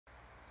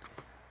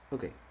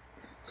Okay,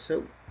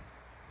 so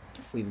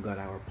we've got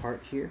our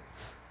part here.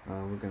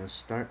 We're going to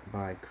start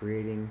by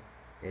creating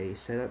a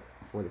setup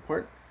for the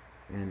part.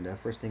 And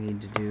first thing you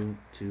need to do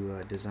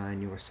to design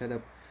your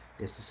setup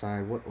is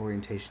decide what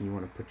orientation you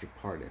want to put your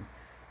part in.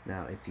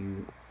 Now, if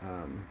you,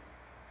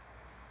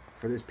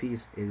 for this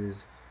piece, it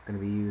is going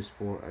to be used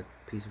for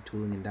a piece of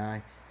tooling and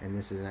die, and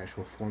this is an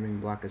actual forming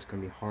block that's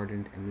going to be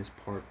hardened, and this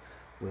part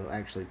will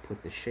actually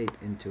put the shape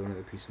into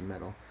another piece of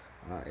metal.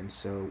 And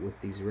so with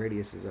these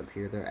radiuses up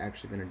here, they're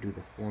actually going to do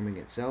the forming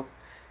itself,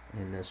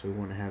 and so we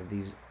want to have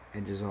these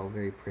edges all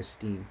very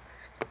pristine.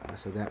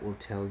 So that will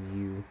tell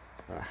you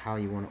how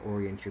you want to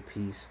orient your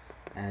piece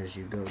as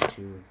you go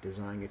to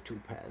design your tool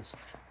paths.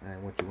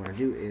 And what you want to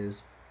do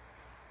is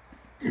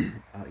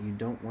you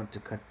don't want to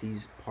cut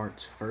these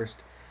parts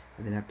first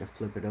and then have to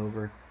flip it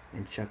over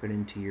and chuck it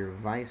into your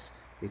vise,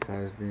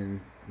 because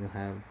then you'll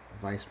have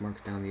vise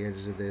marks down the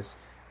edges of this,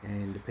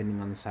 and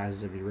depending on the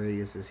sizes of your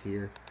radiuses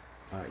here,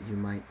 you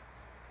might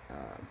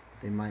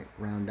they might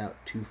round out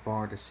too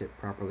far to sit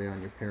properly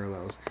on your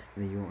parallels,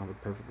 and then you won't have a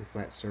perfectly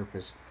flat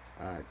surface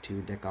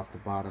to deck off the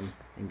bottom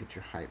and get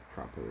your height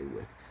properly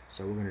with.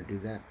 So we're going to do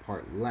that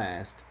part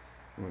last.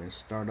 We're going to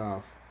start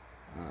off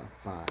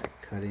by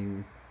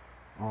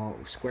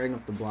squaring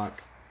up the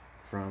block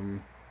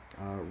from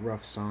a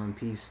rough sawn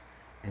piece,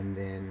 and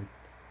then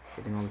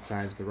getting all the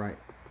sides the right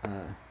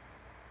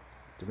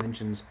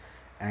dimensions,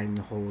 adding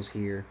the holes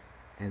here,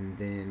 and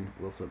then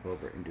we'll flip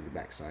over and do the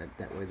back side.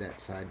 That way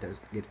that side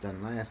gets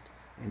done last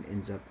and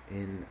ends up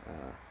in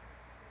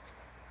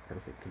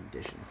perfect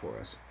condition for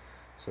us.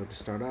 So to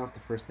start off, the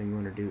first thing you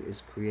want to do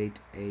is create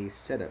a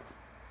setup.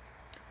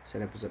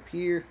 Setup is up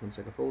here, looks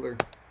like a folder.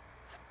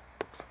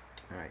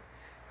 Alright,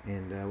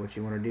 and what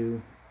you want to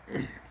do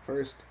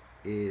first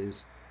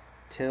is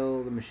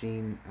tell the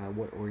machine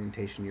what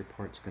orientation your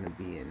part's going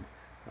to be in.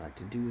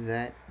 To do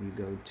that, you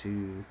go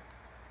to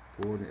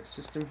coordinate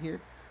system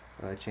here,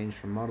 change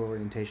from model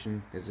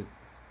orientation, because it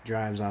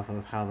drives off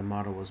of how the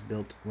model was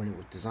built when it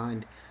was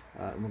designed.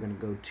 And we're going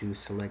to go to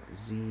select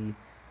Z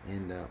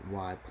and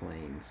Y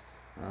planes.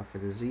 For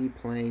the Z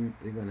plane,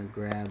 you're going to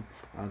grab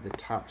the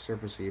top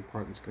surface of your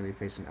part that's going to be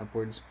facing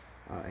upwards,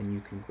 and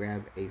you can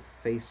grab a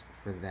face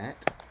for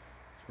that.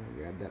 So I'm going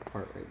to grab that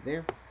part right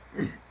there,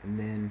 and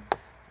then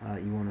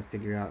you want to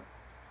figure out,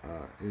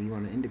 you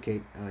want to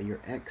indicate your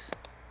X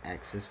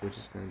axis, which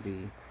is going to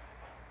be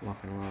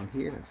walking along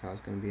here. That's how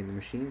it's going to be in the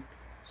machine.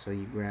 So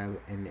you grab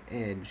an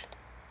edge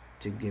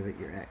to give it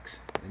your X,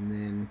 and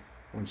then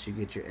once you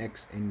get your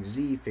X and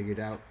Z figured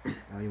out,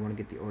 you want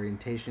to get the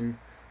orientation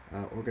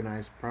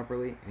organized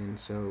properly, and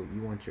so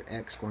you want your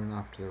X going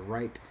off to the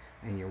right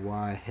and your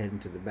Y heading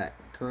to the back.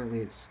 Currently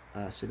it's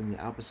sitting the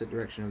opposite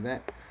direction of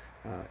that,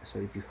 so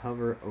if you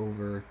hover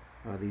over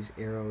these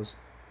arrows,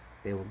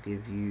 they will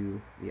give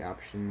you the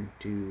option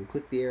to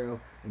click the arrow,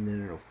 and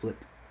then it'll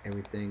flip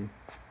everything,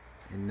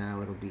 and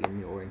now it'll be in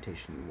the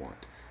orientation you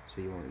want. So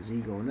you want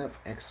Z going up,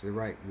 X to the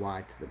right,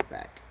 Y to the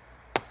back.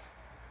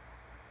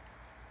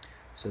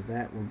 So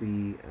that will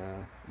be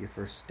your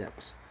first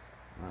steps.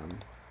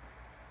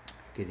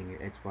 Getting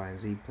your X, Y, and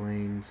Z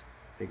planes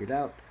figured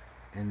out,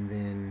 and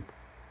then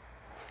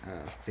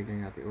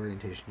figuring out the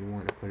orientation you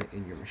want to put it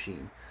in your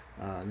machine.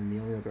 Then the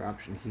only other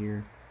option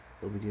here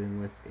we'll be dealing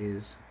with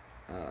is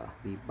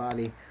the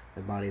body.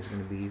 The body is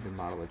going to be the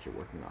model that you're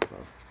working off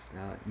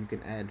of. You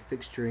can add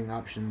fixturing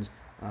options.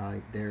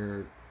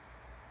 There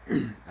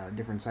are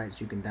different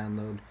sites you can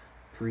download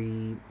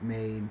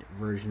pre-made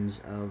versions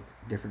of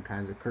different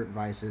kinds of Kurt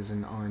vices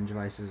and orange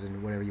vices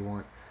and whatever you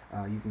want.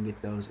 You can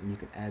get those, and you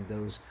can add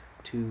those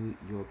to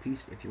your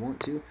piece if you want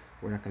to.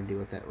 We're not going to deal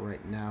with that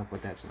right now,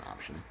 but that's an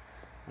option.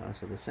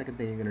 So the second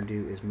thing you're going to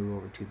do is move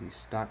over to the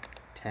stock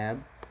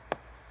tab,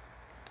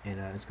 and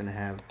it's going to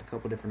have a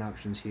couple different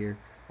options here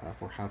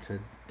for how to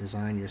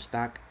design your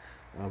stock.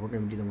 We're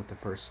going to be dealing with the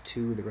first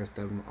two. The rest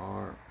of them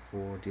are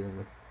for dealing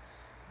with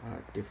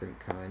different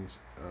kinds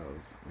of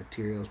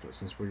materials, but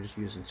since we're just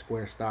using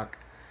square stock,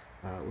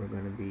 we're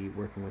going to be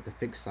working with a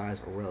fixed size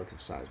or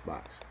relative size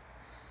box.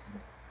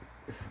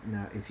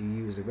 Now, if you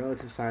use a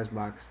relative size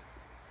box,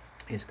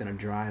 it's going to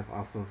drive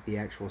off of the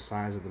actual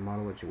size of the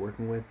model that you're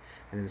working with,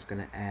 and then it's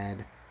going to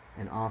add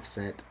an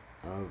offset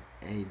of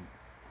a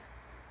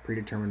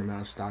predetermined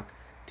amount of stock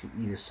to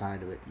either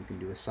side of it. You can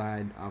do a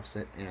side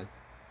offset and a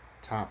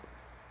top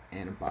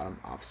and a bottom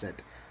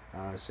offset.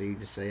 So you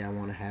just say, I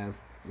want to have,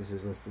 this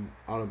is listed,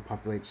 auto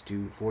populates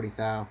to 40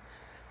 thou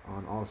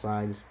on all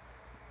sides,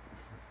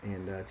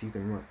 and if you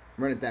can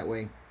run it that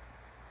way,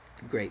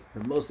 great.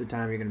 But most of the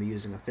time you're going to be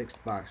using a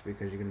fixed box,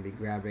 because you're going to be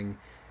grabbing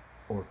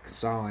or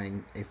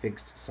sawing a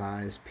fixed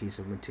size piece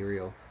of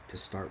material to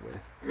start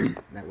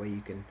with. That way you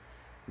can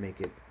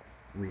make it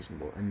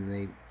reasonable, and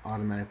they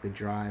automatically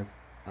drive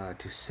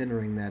to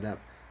centering that up.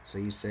 So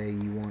you say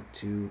you want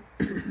to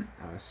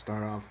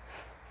start off,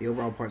 the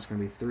overall part's going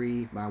to be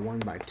 3 by 1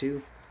 by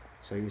 2.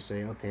 So you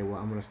say, okay, well,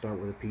 I'm going to start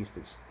with a piece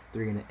that's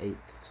 3 1/8,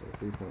 so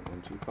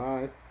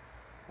 3.125,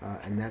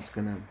 and that's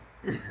going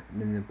to,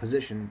 then the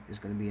position is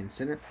going to be in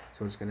center,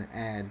 so it's going to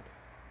add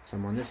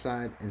some on this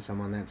side and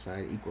some on that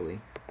side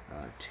equally.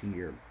 to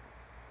your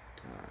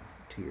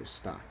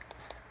stock.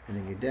 And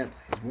then your depth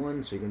is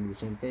 1, so you're going to do the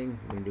same thing.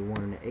 You're going to do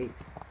 1 1/8.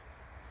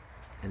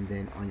 And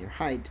then on your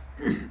height,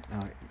 you're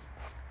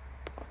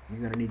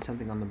going to need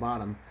something on the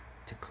bottom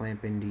to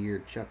clamp into your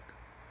chuck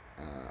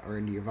or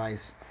into your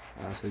vise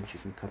so that you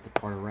can cut the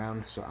part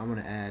around. So I'm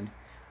going to add,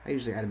 I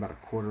usually add about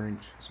 1/4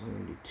 inch, so I'm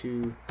going to do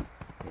 2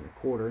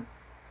 1/4.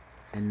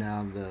 And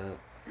now the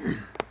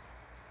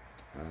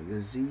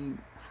Z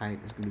height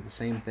is going to be the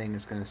same thing.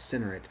 It's going to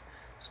center it.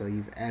 So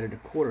you've added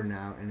 1/4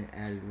 now, and it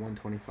added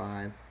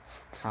 125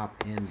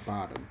 top and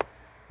bottom.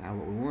 Now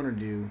what we want to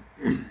do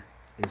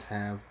is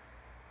have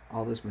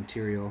all this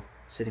material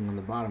sitting on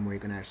the bottom where you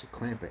can actually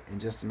clamp it, and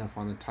just enough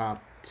on the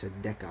top to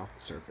deck off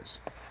the surface.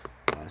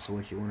 So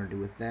what you want to do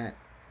with that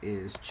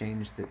is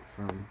change it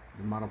from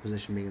the model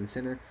position being in the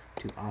center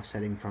to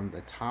offsetting from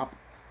the top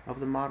of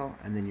the model,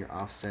 and then your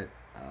offset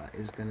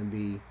is going to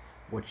be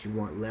what you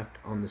want left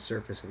on the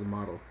surface of the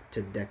model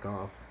to deck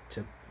off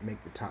to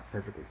make the top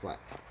perfectly flat.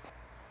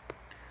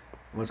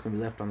 What's going to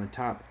be left on the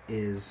top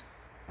is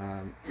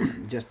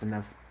just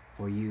enough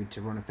for you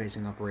to run a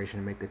facing operation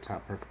and make the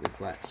top perfectly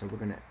flat. So we're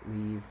going to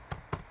leave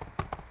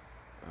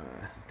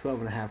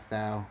 12.5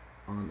 thou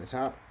on the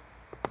top.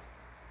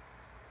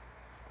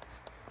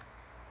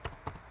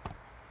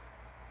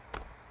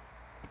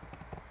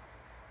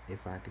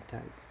 If I could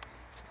type.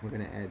 We're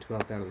going to add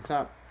 12 thou to the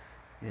top,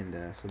 and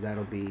so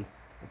that'll be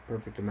a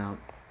perfect amount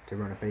to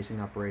run a facing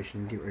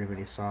operation, get rid of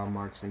any saw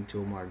marks, any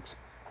tool marks,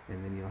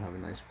 and then you'll have a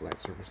nice flat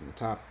surface on the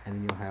top, and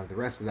then you'll have the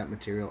rest of that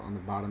material on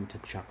the bottom to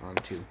chuck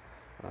onto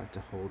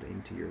to hold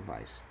into your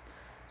vise.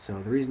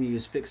 So the reason you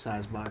use fixed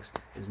size box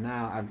is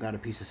now I've got a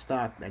piece of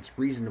stock that's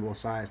reasonable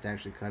size to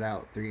actually cut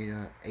out, 3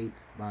 1/8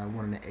 by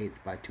 1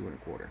 1/8 by 2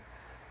 1/4.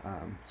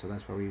 So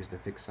that's why we use the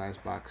fixed size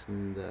box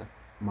and the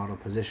model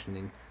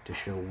positioning to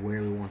show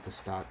where we want the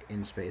stock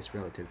in space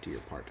relative to your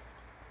part.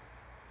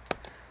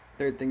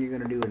 Third thing you're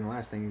going to do, and the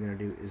last thing you're going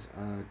to do, is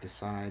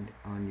decide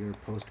on your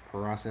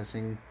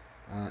post-processing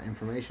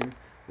information,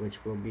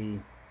 which will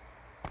be,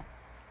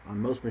 on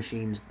most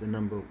machines, the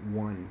number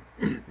 1.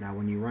 Now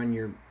when you run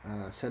your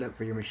setup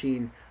for your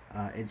machine,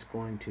 you're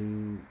going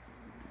to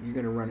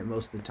run it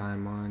most of the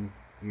time on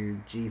your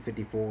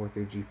G54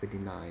 through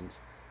G59s.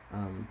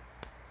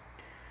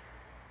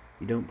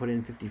 You don't put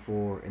in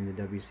 54 in the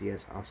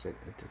WCS offset.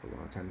 It took a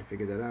long time to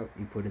figure that out.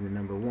 You put in the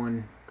number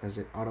 1 because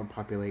it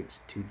auto-populates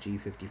to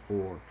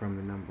G54 from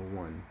the number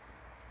 1.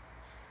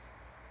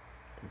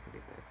 Don't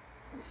forget that.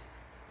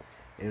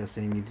 It'll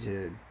send you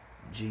to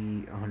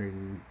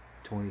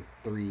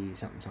G123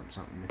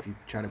 something if you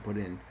try to put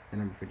in the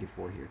number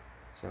 54 here.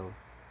 So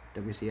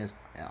WCS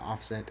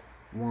offset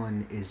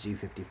 1 is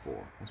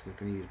G54. That's what we're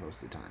going to use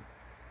most of the time.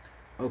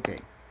 Okay,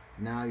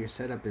 now your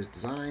setup is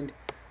designed,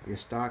 your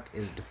stock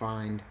is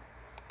defined,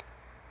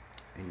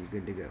 and you're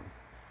good to go.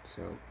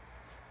 So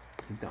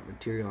you've got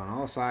material on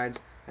all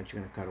sides that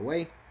you're going to cut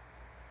away,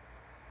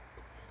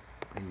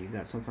 and you've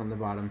got something on the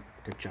bottom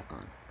to chuck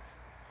on.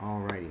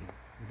 Alrighty,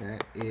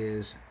 that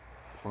is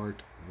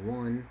part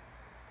 1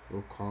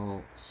 we'll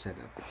call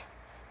setup.